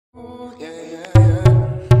Ooh, yeah, yeah, yeah.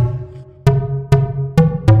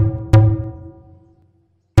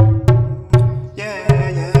 Yeah, yeah,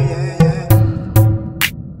 yeah, yeah, yeah.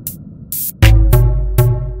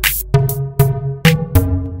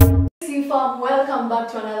 Welcome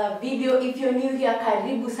back to another video. If you're new here,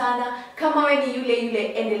 karibu sana. Kama wewe ni yule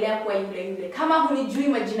endelea kuwa yule. Kama hunijui,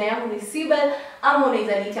 majina yangu ni Sibel ama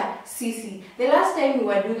unaweza niita Cycy. The last time we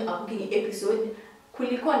were doing a cooking episode,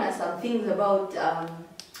 kulikuwa na some things about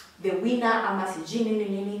the winner ama sijui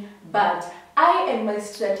nini, but I and my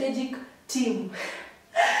strategic team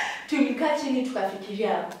tulikaa chini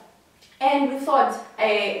tukafikiria, and we thought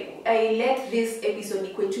I let this episode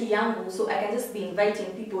equate to yangu, so I can just be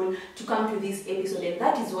inviting people to come to this episode, and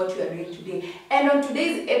that is what we are doing today. And on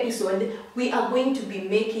today's episode, we are going to be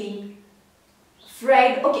making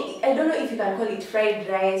fried, okay, I don't know if you can call it fried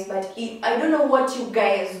rice, but I don't know what you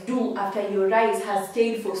guys do after your rice has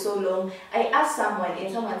stayed for so long. I asked someone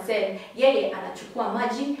and someone said, yeye anachukua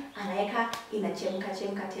maji, anaeka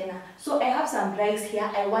inachemka tena. So I have some rice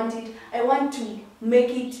here. I want to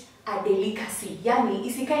make it a delicacy. Yani,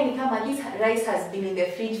 isikae ni kama this rice has been in the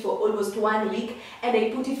fridge for almost 1 week, and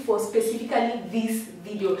I put it for specifically this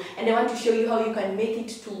video. And I want to show you how you can make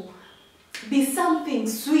it to be something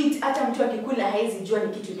sweet. Hata mtu akikula haizi jua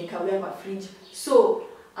ni kitu imekawia kwa fridge. So,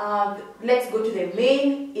 let's go to the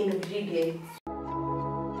main ingredients.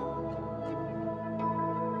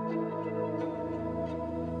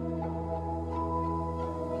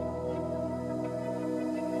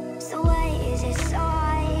 So why is it so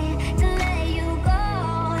hard to let you go?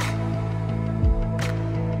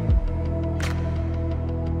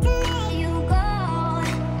 Let you go.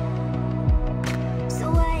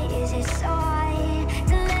 So why is it so hard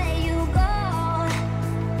to let you go?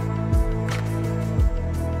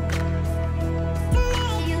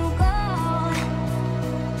 Let you go.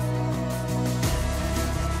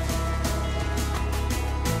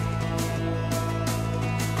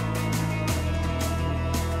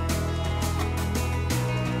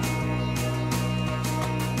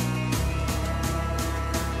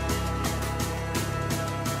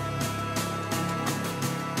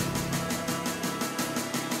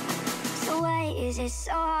 So why is it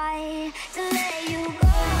so hard to let you go?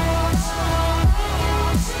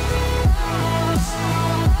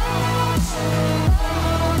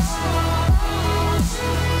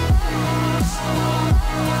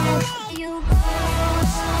 Let you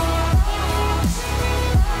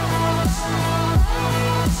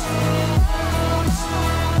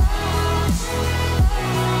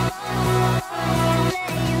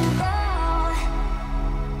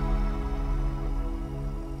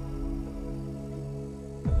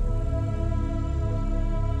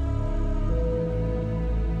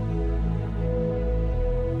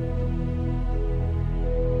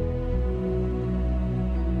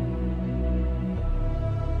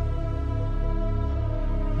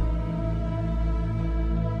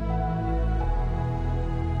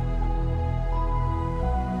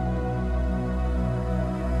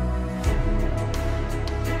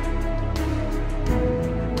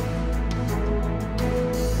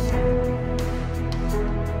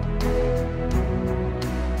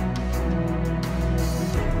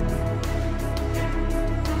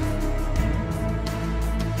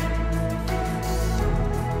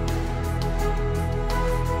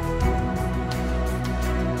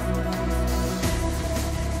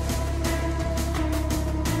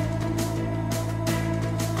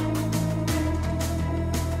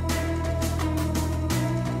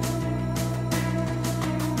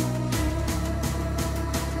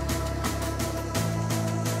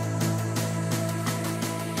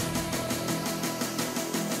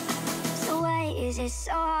is it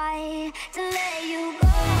so hard to let you go?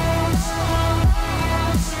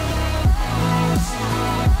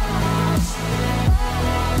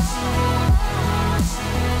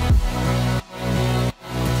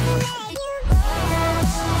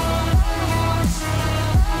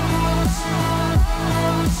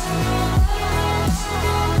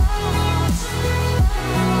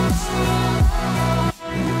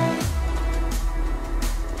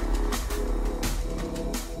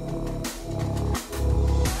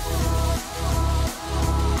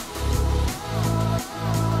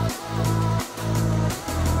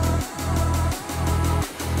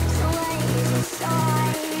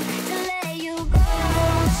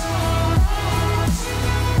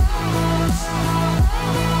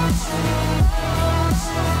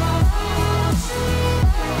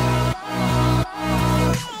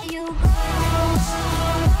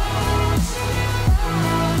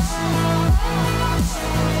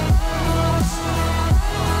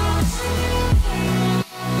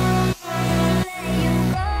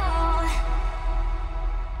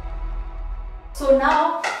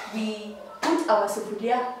 we put our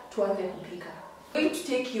sufuria tuanze kupika. You're going to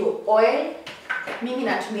take your oil. Mimi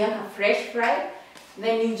natumia fresh fry.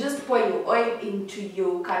 Then you just pour your oil into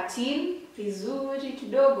your carton. Vizuri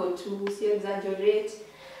kidogo tu, si exaggerate.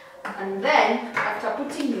 And then after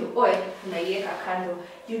putting your oil, unaiweka kando.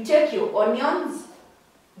 You take your onions,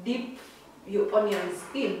 dip your onions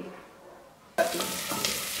in.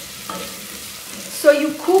 So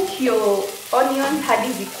you cook your onions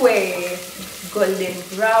hadi zikuwe golden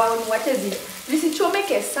brown. What is it?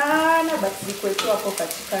 Zisichomeke sana, but zikuwe tu hapo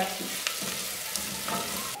katikati.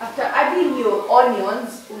 After adding your onions,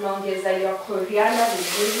 unaongeza your coriander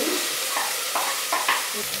vizuri.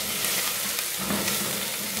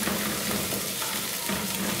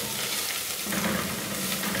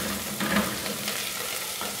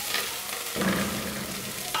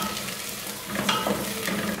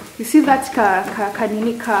 You see that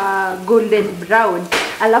kanini ka golden brown.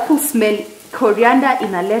 Alafu smell coriander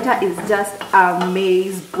inaleta is just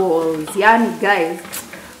amaze balls. Yani guys,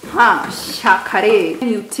 shakare.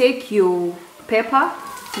 You take your pepper,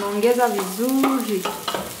 unaongeza vizuri.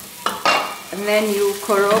 And then you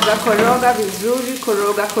koroga vizuri,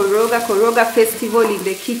 koroga festival in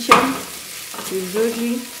the kitchen.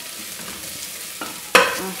 Vizuri.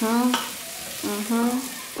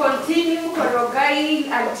 Continue korogaing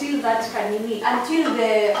until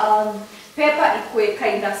the pepper ikwe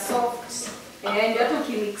kinda soft, and you have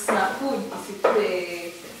to mix na food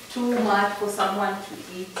isikwe too much for someone to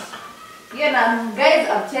eat. Yeah, now guys,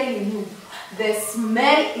 I'm telling you, the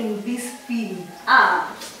smell in this film.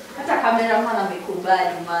 Hata cameraman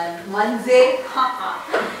amekubali manze.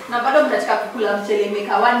 Na bado mnataka kukula mchele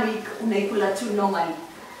meka 1 week unaikula tu normally.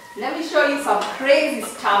 Let me show you some crazy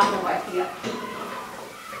stuff over here.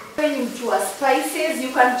 When into spices,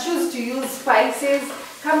 you can choose to use spices.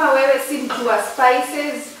 Kama wewe si mtu wa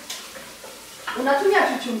spices, unatumia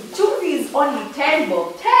tu chumvi. Chumvi is only 10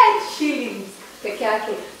 bob, 10 shillings peke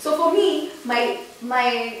yake. So for me,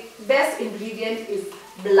 my best ingredient is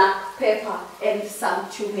black pepper and some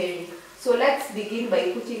turmeric. So let's begin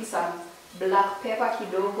by putting some black pepper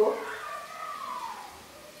kidogo.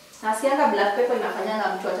 Nasianga black pepper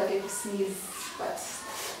inafanyanga mtu atake kusneeze, but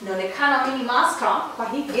inaonekana mimi master kwa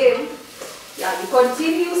hii game. Yeah, you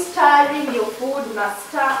continue stirring your food,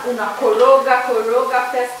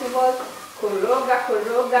 koroga festival,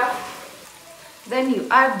 koroga. Then you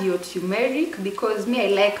add your turmeric, because me I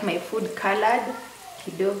like my food colored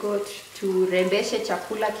kidogo to rembeshe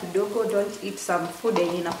chakula kidogo. Don't eat some food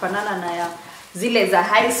yenye inafanana na ya zile za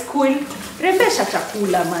high school. Rembesha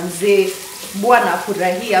chakula manze, bwana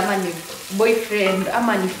furahia, ama ni boyfriend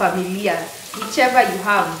ama ni familia, whichever you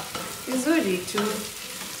have. Vizuri tu.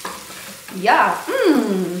 Yeah,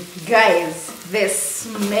 guys, the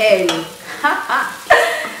smell.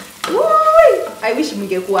 I wish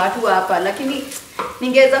mngekuwa tu hapa, lakini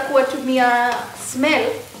ningeweza kuwatumia smell,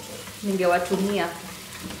 ningewatumia.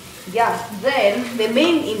 Yeah, then the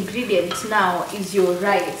main ingredient now is your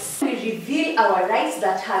rice. We reveal our rice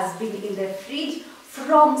that has been in the fridge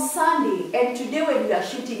from Sunday, and today when we are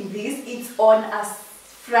shooting this, it's on a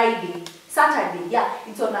Saturday. Yeah,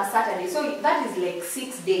 it's on a Saturday, so that is like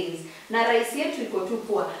 6 days. Na rice yetu iko tu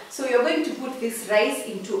poa. So you're going to put this rice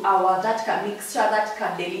into that mixture,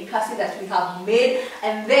 that delicacy that we have made,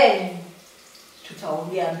 and then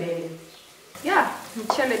tutaongea mbele. Yeah,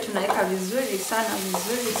 mchele tunaweka vizuri sana.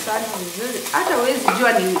 Hata huwezi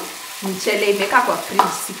jua ni mchele imekaa kwa fridge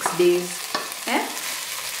 6 days.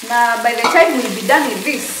 Na by the time we'll be done with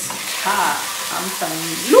this,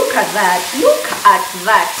 look at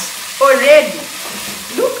that already.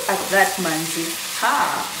 Look at that manzi.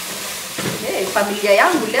 Hey, familia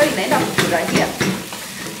yangu leo inaenda kufurahia.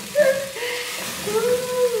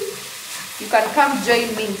 You can come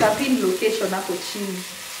join me in Tapin location hapo chini.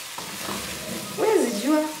 Huwezi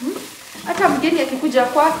jua, hata mgeni akikuja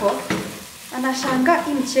kwako anashangaa,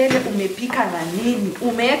 hii mchele umepika na nini?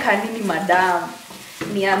 Umeweka nini madam?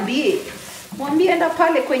 Niambie. Mwambie enda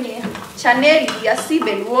pale kwenye channel ya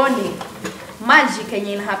Sibel uone magic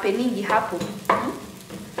yenye ina happening hapo.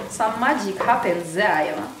 Some magic happens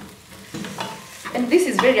there. And this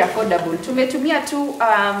is very affordable. Tumetumia tu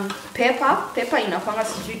pepper inakwanga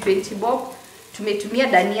sijui 20 bob. Tumetumia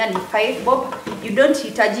dania ni 5 bob. You don't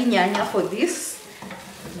hitaji nyanya for this.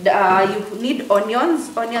 You need onions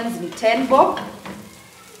ni 10 bob.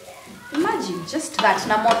 Imagine just that,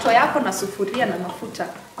 na moto yako na sufuria na mafuta.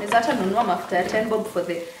 Unaweza hata nunua mafuta ya 10 bob for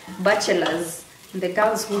the bachelors and the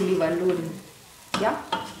girls who live alone. Yeah.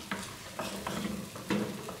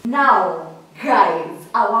 Now, guys,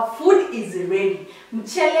 our food is ready.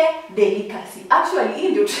 Mchele delicacy.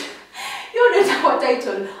 Actually, You ndio itakuwa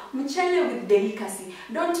title. Mchele with delicacy.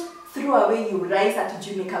 Don't throw away your rice at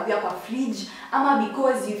jumekavia kwa fridge ama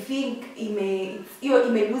because you think ime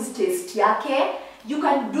lose taste yake. You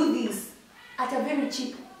can do this at a very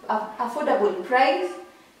cheap affordable price.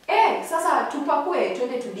 Sasa tupakue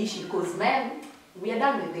twende to dish because man, we are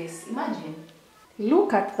done with this. Imagine.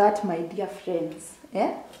 Look at that, my dear friends.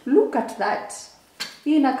 Look at that.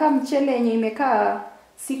 Hii inakaa mchele yenye imekaa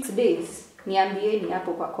 6 days. Niambieni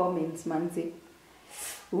hapo kwa comments manzi.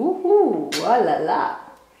 Walala.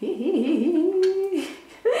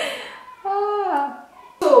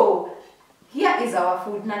 So, here is our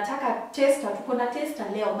food. Nataka tester, tuko na tester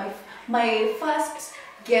leo. My first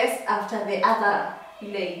guest after the other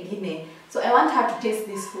ile ingine. So I want her to taste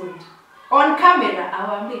this food on camera.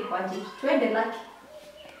 Awambie kwaje. Twende Lucky.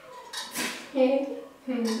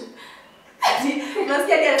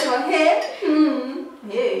 Unasikia dia anasema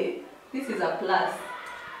hey, this is a plus.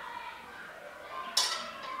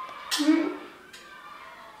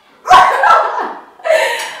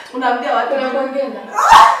 Unaambia watu wanaongeza.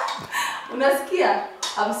 Unasikia?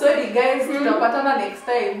 I'm sorry guys, tutapatana next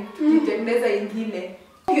time tukitengeneza ingine.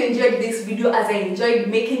 If you enjoyed this video as I enjoyed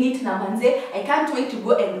making it na manze, I can't wait to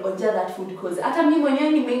go and order that food because hata mimi mwenyewe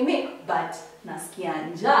nimemake but nasikia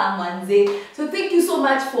njaa manze. So thank you so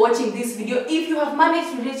much for watching this video. If you have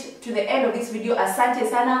managed to reach to the end of this video, asante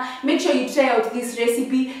sana. Make sure you try out this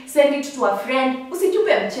recipe, send it to a friend.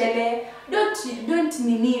 Usitupe mchele. Don't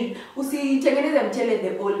usitengeneze mchele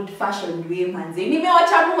the old fashioned way manze.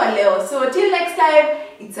 Nimewachanua leo. So till next time,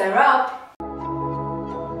 it's a wrap.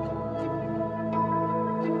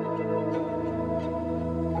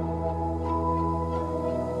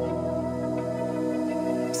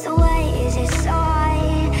 So why is it so